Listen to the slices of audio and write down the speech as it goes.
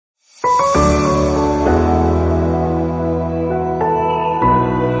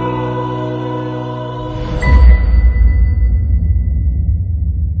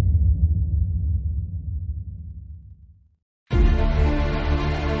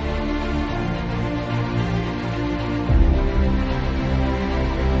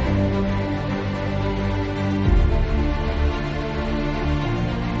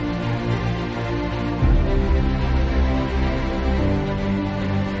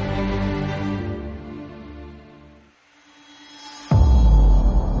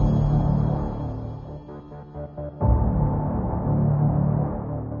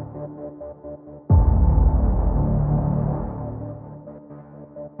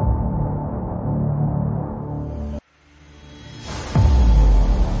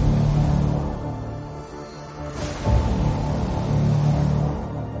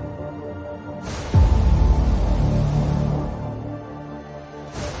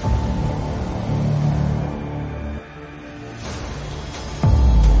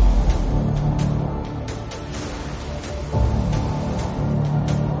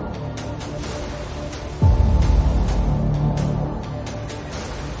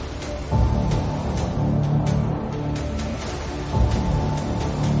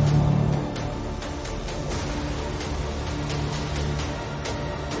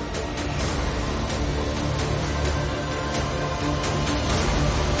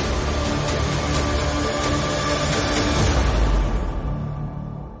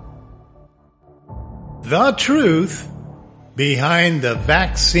The truth behind the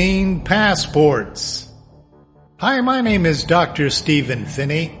vaccine passports. Hi, my name is Dr. Stephen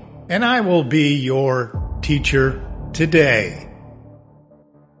Finney, and I will be your teacher today.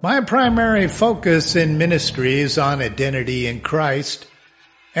 My primary focus in ministry is on identity in Christ,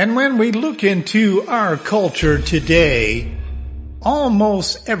 and when we look into our culture today,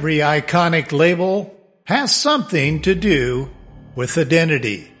 almost every iconic label has something to do with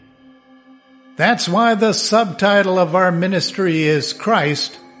identity. That's why the subtitle of our ministry is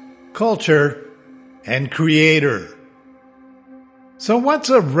Christ, Culture, and Creator. So what's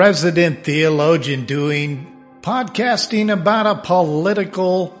a resident theologian doing podcasting about a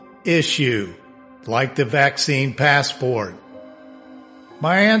political issue like the vaccine passport?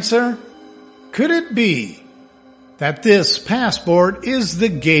 My answer? Could it be that this passport is the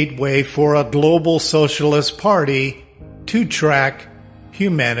gateway for a global socialist party to track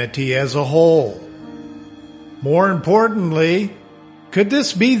humanity as a whole? More importantly, could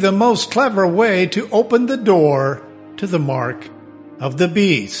this be the most clever way to open the door to the mark of the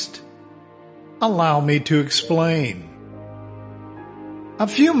beast? Allow me to explain. A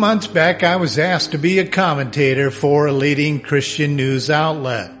few months back, I was asked to be a commentator for a leading Christian news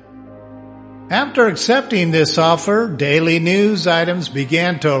outlet. After accepting this offer, daily news items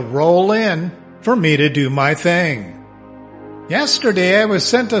began to roll in for me to do my thing. Yesterday, I was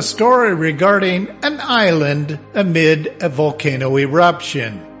sent a story regarding an island amid a volcano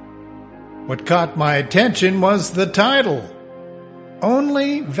eruption. What caught my attention was the title.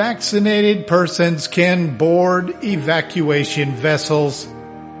 Only vaccinated persons can board evacuation vessels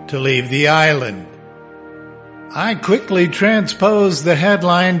to leave the island. I quickly transposed the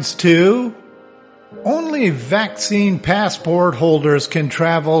headlines to, only vaccine passport holders can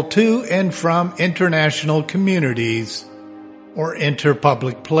travel to and from international communities or enter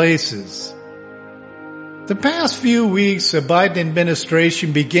public places. The past few weeks, the Biden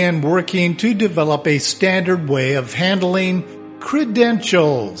administration began working to develop a standard way of handling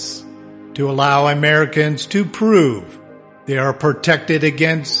credentials to allow Americans to prove they are protected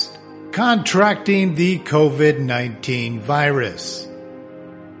against contracting the COVID-19 virus.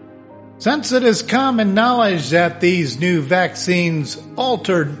 Since it is common knowledge that these new vaccines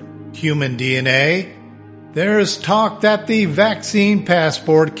altered human DNA, there is talk that the vaccine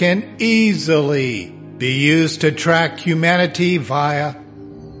passport can easily be used to track humanity via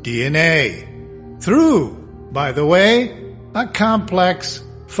DNA through, by the way, a complex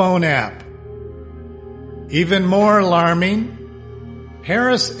phone app. Even more alarming,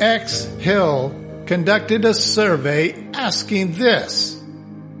 Harris X. Hill conducted a survey asking this: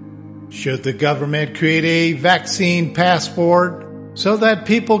 should the government create a vaccine passport so that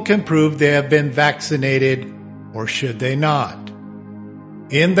people can prove they have been vaccinated, or should they not?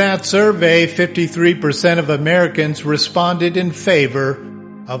 In that survey, 53% of Americans responded in favor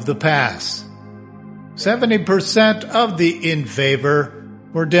of the pass. 70% of the in favor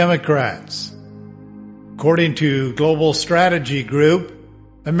were Democrats. According to Global Strategy Group,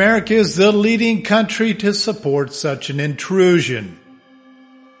 America is the leading country to support such an intrusion.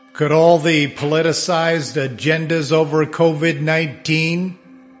 Could all the politicized agendas over COVID-19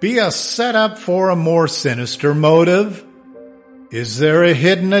 be a setup for a more sinister motive? Is there a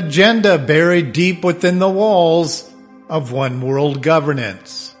hidden agenda buried deep within the walls of one world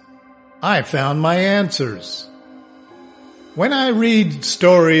governance? I found my answers. When I read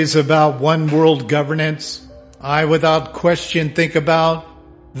stories about one world governance, I without question think about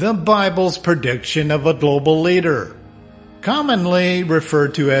the Bible's prediction of a global leader, commonly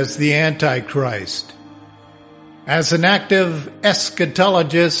referred to as the Antichrist. As an active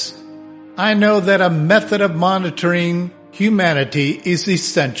eschatologist, I know that a method of monitoring humanity is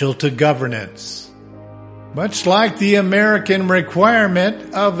essential to governance, much like the American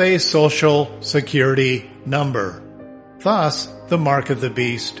requirement of a social security number. Thus, the mark of the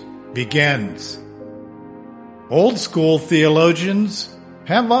beast begins. Old school theologians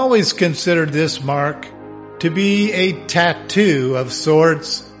have always considered this mark to be a tattoo of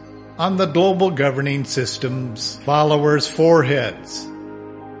sorts on the global governing system's followers' foreheads.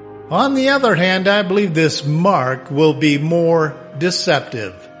 On the other hand, I believe this mark will be more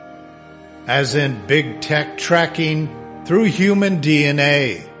deceptive, as in big tech tracking through human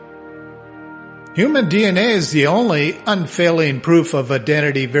DNA. Human DNA is the only unfailing proof of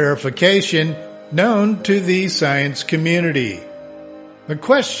identity verification known to the science community. The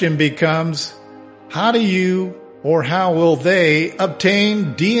question becomes, how do you or how will they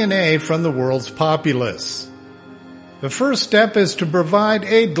obtain DNA from the world's populace? The first step is to provide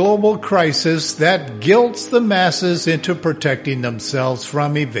a global crisis that guilts the masses into protecting themselves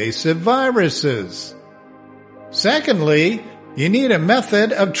from evasive viruses. Secondly, you need a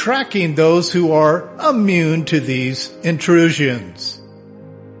method of tracking those who are immune to these intrusions.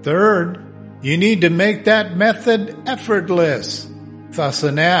 Third, you need to make that method effortless, thus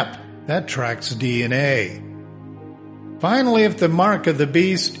an app that tracks DNA. Finally, if the mark of the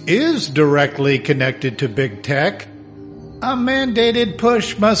beast is directly connected to big tech, a mandated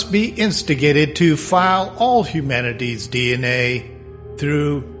push must be instigated to file all humanity's DNA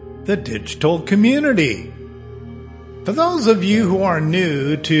through the digital community. For those of you who are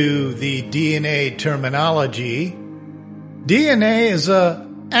new to the DNA terminology, DNA is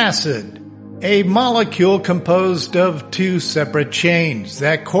an acid, a molecule composed of two separate chains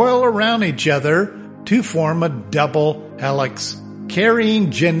that coil around each other to form a double helix,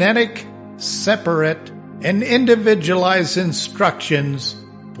 carrying genetic, separate, and individualized instructions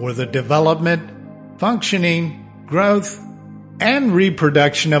for the development, functioning, growth, and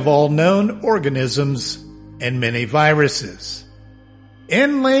reproduction of all known organisms and many viruses.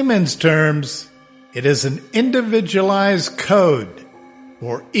 In layman's terms, it is an individualized code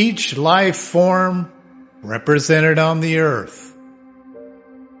for each life form represented on the earth.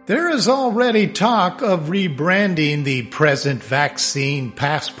 There is already talk of rebranding the present vaccine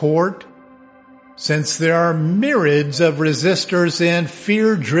passport, since there are myriads of resistors and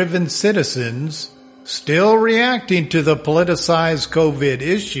fear-driven citizens still reacting to the politicized COVID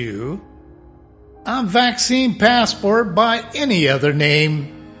issue. A vaccine passport by any other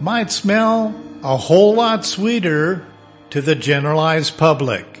name might smell a whole lot sweeter to the generalized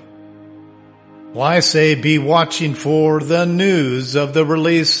public. Well, I say be watching for the news of the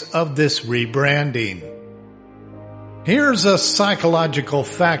release of this rebranding. Here's a psychological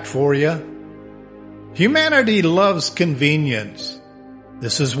fact for you. Humanity loves convenience.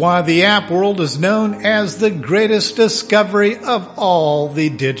 This is why the app world is known as the greatest discovery of all the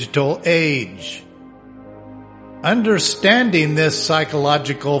digital age. Understanding this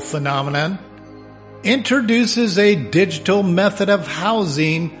psychological phenomenon introduces a digital method of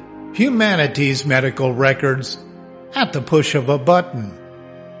housing humanity's medical records at the push of a button.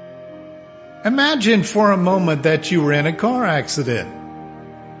 Imagine for a moment that you were in a car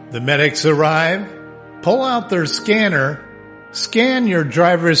accident. The medics arrive, pull out their scanner, scan your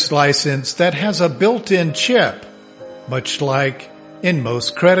driver's license that has a built-in chip, much like in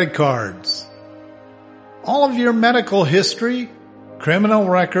most credit cards. All of your medical history, criminal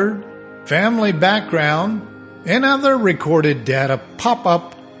record, family background, and other recorded data pop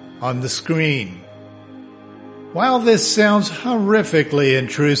up on the screen. While this sounds horrifically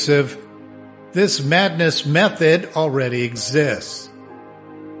intrusive, this madness method already exists.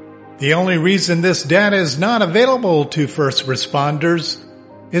 The only reason this data is not available to first responders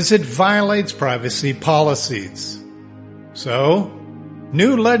is it violates privacy policies. So,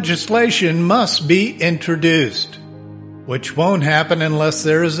 new legislation must be introduced, which won't happen unless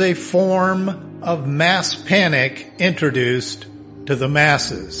there is a form of mass panic introduced to the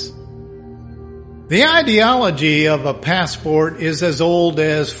masses. The ideology of a passport is as old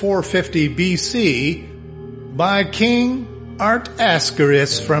as 450 BC by King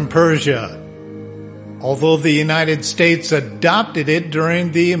Artaxerxes from Persia, although the United States adopted it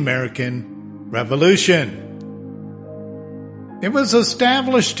during the American Revolution. It was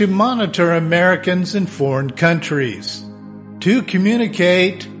established to monitor Americans in foreign countries, to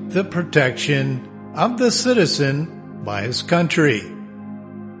communicate the protection of the citizen by his country.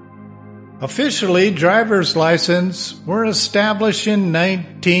 Officially, driver's licenses were established in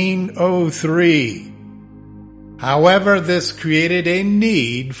 1903. However, this created a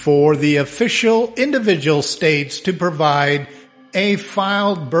need for the official individual states to provide a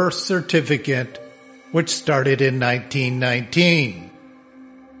filed birth certificate, which started in 1919.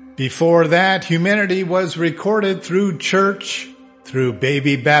 Before that, humanity was recorded through church, through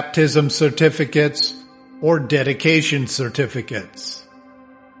baby baptism certificates, or dedication certificates.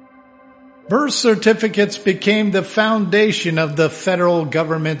 Birth certificates became the foundation of the federal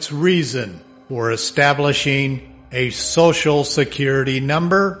government's reason for establishing a Social Security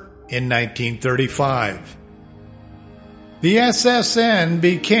number in 1935. The SSN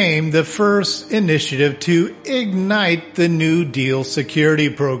became the first initiative to ignite the New Deal security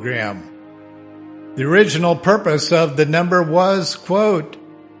program. The original purpose of the number was, quote,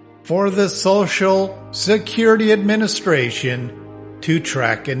 for the Social Security Administration to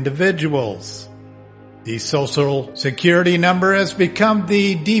track individuals. The Social Security number has become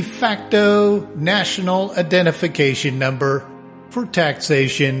the de facto national identification number for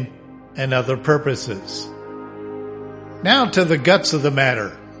taxation and other purposes. Now to the guts of the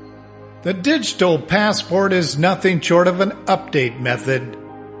matter. The digital passport is nothing short of an update method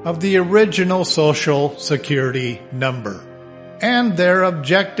of the original Social Security number and their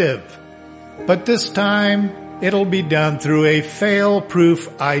objective. But this time, it'll be done through a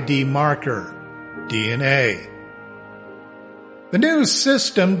fail-proof ID marker, DNA. The new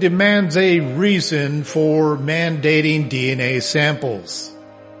system demands a reason for mandating DNA samples.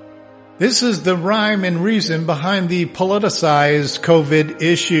 This is the rhyme and reason behind the politicized COVID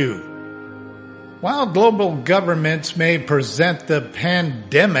issue. While global governments may present the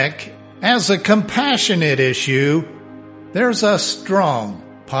pandemic as a compassionate issue, there's a strong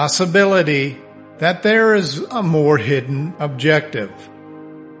possibility that there is a more hidden objective.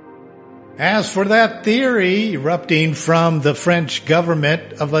 As for that theory erupting from the French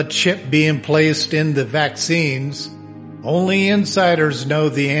government of a chip being placed in the vaccines, only insiders know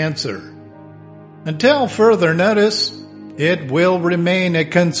the answer. Until further notice, it will remain a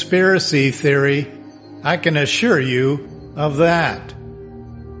conspiracy theory. I can assure you of that.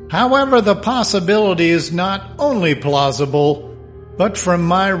 However, the possibility is not only plausible, but from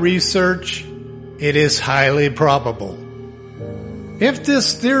my research, it is highly probable. If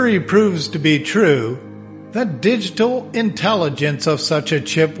this theory proves to be true, the digital intelligence of such a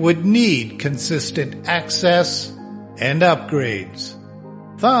chip would need consistent access and upgrades.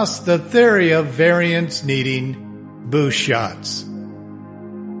 Thus, the theory of variants needing boost shots.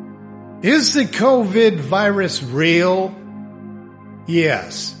 Is the COVID virus real?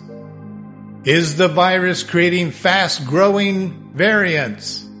 Yes. Is the virus creating fast-growing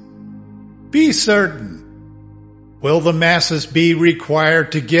variants? Be certain. Will the masses be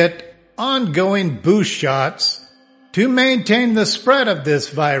required to get ongoing boost shots to maintain the spread of this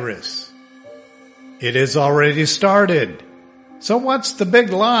virus? It has already started. So what's the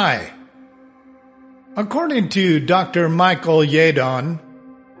big lie? According to Dr. Michael Yeadon,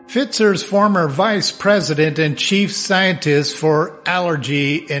 Pfizer's former vice president and chief scientist for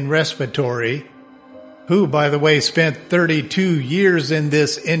allergy and respiratory, who, by the way, spent 32 years in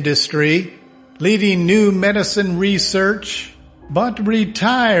this industry, leading new medicine research, but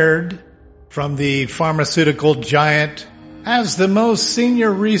retired from the pharmaceutical giant as the most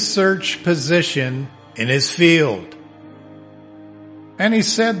senior research position in his field. And he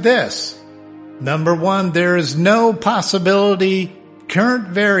said this: Number one, there is no possibility current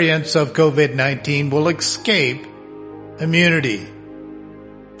variants of COVID-19 will escape immunity.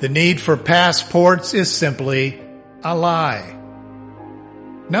 The need for passports is simply a lie.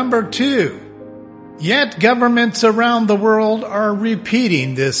 Number two, yet governments around the world are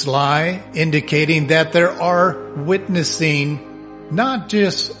repeating this lie, indicating that they are witnessing not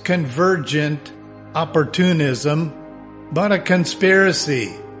just convergent opportunism, but a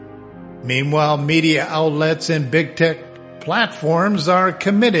conspiracy. Meanwhile, media outlets and big tech platforms are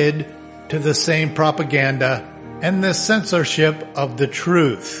committed to the same propaganda and the censorship of the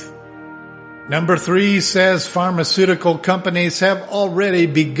truth. Number three says pharmaceutical companies have already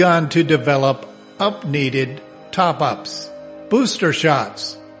begun to develop up-needed top-ups, booster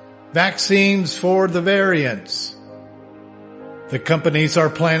shots, vaccines for the variants. The companies are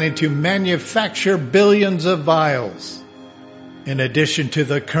planning to manufacture billions of vials, in addition to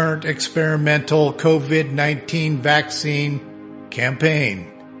the current experimental COVID-19 vaccine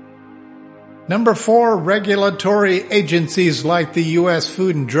campaign. Number four, regulatory agencies like the U.S.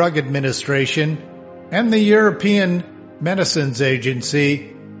 Food and Drug Administration and the European Medicines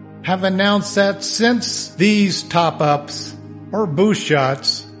Agency have announced that since these top-ups or boost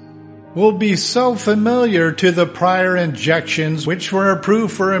shots will be so familiar to the prior injections which were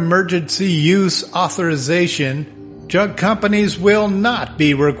approved for emergency use authorization, drug companies will not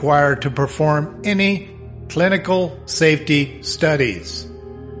be required to perform any clinical safety studies.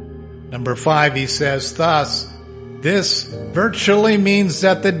 Number five, he says, thus, this virtually means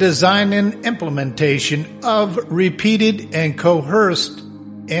that the design and implementation of repeated and coerced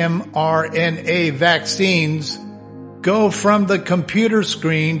mRNA vaccines go from the computer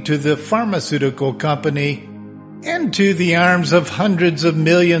screen to the pharmaceutical company into the arms of hundreds of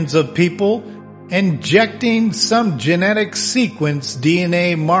millions of people, injecting some genetic sequence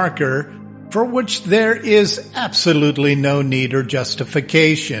DNA marker for which there is absolutely no need or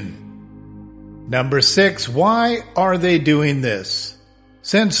justification. Number six, why are they doing this?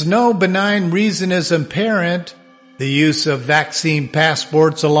 Since no benign reason is apparent, the use of vaccine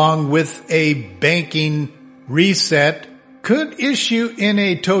passports along with a banking reset could issue in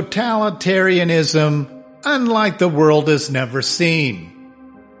a totalitarianism unlike the world has never seen.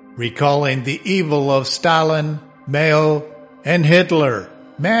 Recalling the evil of Stalin, Mao, and Hitler,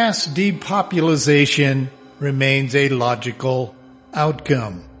 mass depopulation remains a logical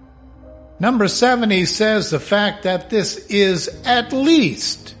outcome. Number 7, he says the fact that this is at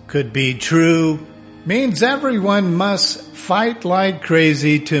least could be true means everyone must fight like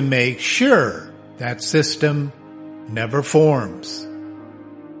crazy to make sure that system never forms.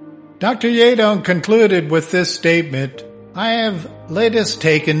 Dr. Yedon concluded with this statement, I have latest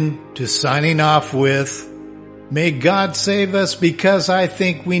taken to signing off with, may God save us because I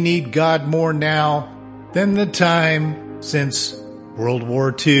think we need God more now than the time since World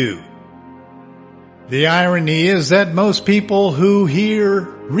War II. The irony is that most people who hear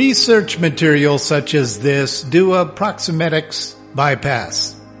research material such as this do a proximetics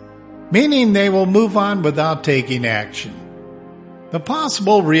bypass, meaning they will move on without taking action. The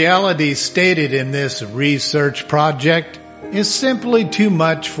possible reality stated in this research project is simply too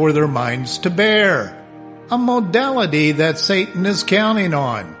much for their minds to bear, a modality that Satan is counting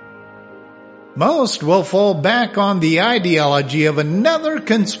on. Most will fall back on the ideology of another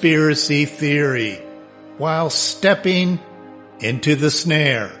conspiracy theory while stepping into the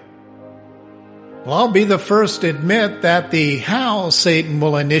snare. Well, I'll be the first to admit that the how Satan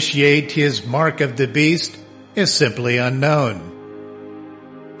will initiate his mark of the beast is simply unknown.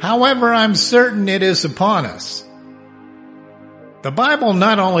 However, I'm certain it is upon us. The Bible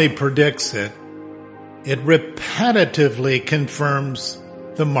not only predicts it, it repetitively confirms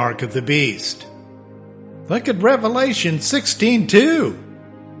the mark of the beast. Look at Revelation 16:2.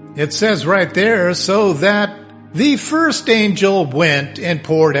 It says right there, so that the first angel went and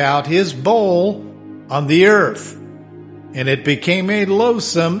poured out his bowl on the earth, and it became a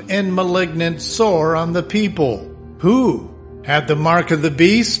loathsome and malignant sore on the people who had the mark of the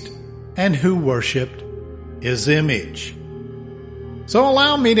beast and who worshipped his image. So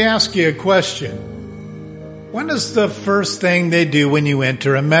allow me to ask you a question. When is the first thing they do when you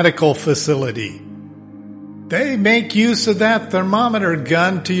enter a medical facility? They make use of that thermometer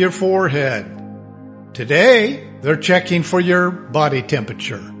gun to your forehead. Today, they're checking for your body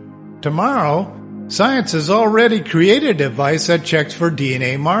temperature. Tomorrow, science has already created a device that checks for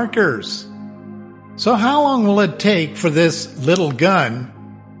DNA markers. So how long will it take for this little gun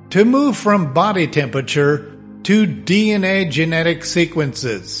to move from body temperature to DNA genetic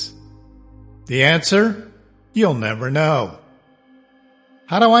sequences? The answer? You'll never know.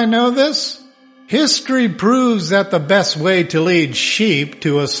 How do I know this? History proves that the best way to lead sheep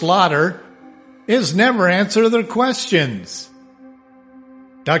to a slaughter is never answer their questions.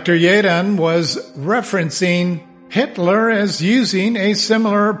 Dr. Yedon was referencing Hitler as using a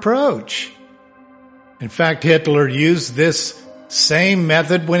similar approach. In fact, Hitler used this same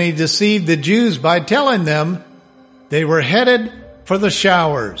method when he deceived the Jews by telling them they were headed for the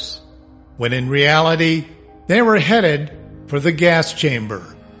showers, when in reality they were headed for the gas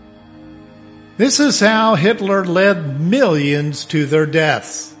chamber. This is how Hitler led millions to their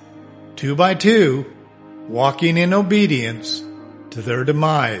deaths, 2 by 2, walking in obedience to their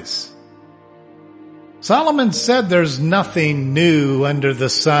demise. Solomon said there's nothing new under the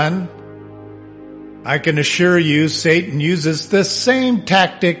sun. I can assure you Satan uses the same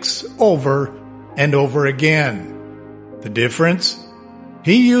tactics over and over again. The difference?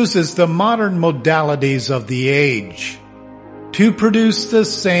 He uses the modern modalities of the age to produce the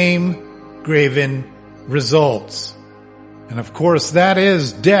same graven results. And of course, that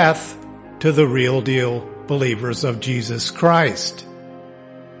is death to the real deal believers of Jesus Christ.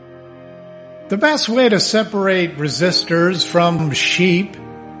 The best way to separate resistors from sheep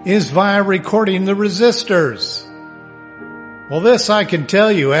is via recording the resistors. Well, this I can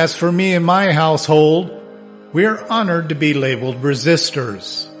tell you, as for me and my household, we are honored to be labeled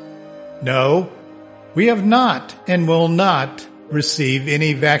resistors. No, we have not and will not receive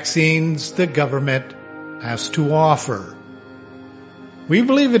any vaccines the government has to offer. We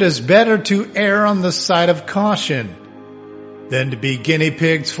believe it is better to err on the side of caution than to be guinea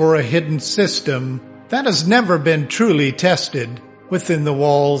pigs for a hidden system that has never been truly tested within the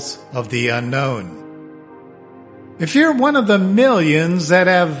walls of the unknown. If you're one of the millions that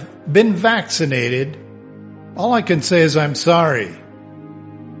have been vaccinated, all I can say is I'm sorry.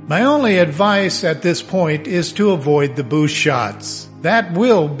 My only advice at this point is to avoid the boost shots. That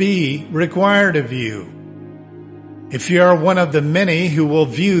will be required of you. If you are one of the many who will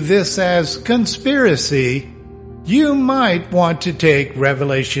view this as conspiracy, you might want to take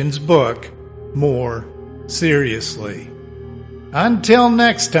Revelation's book more seriously. Until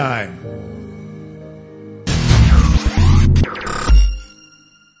next time,